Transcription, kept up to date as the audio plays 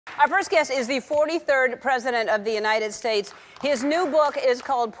Our first guest is the 43rd President of the United States. His new book is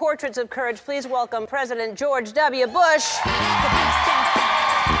called Portraits of Courage. Please welcome President George W. Bush.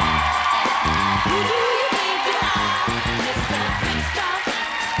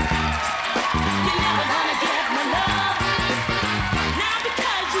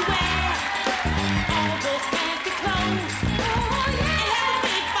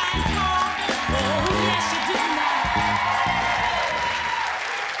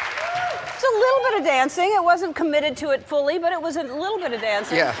 Dancing. It wasn't committed to it fully, but it was a little bit of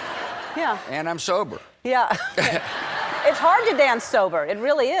dancing. Yeah. Yeah. And I'm sober. Yeah. It's hard to dance sober. It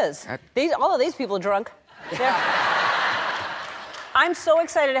really is. All of these people drunk. I'm so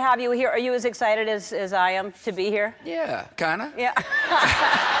excited to have you here. Are you as excited as I am to be here? Yeah, kinda. Yeah.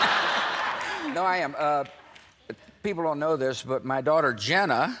 No, I am. People don't know this, but my daughter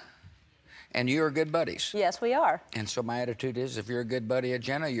Jenna and you are good buddies. Yes, we are. And so my attitude is, if you're a good buddy of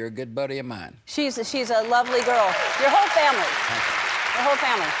Jenna, you're a good buddy of mine. She's a lovely girl. Your whole family. Your whole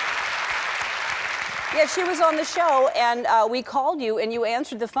family. Yeah, she was on the show, and we called you, and you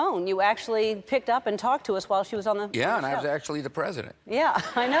answered the phone. You actually picked up and talked to us while she was on the Yeah, on the and show. I was actually the president. Yeah,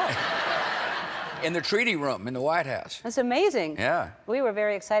 I know. In the treaty room in the White House. That's amazing. Yeah. We were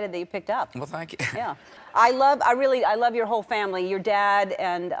very excited that you picked up. Well, thank you. Yeah. I love your whole family, your dad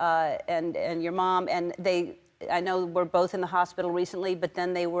and your mom, and I know were both in the hospital recently, but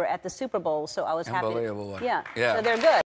then they were at the Super Bowl, so I was happy. Unbelievable. Yeah. Yeah. So they're good.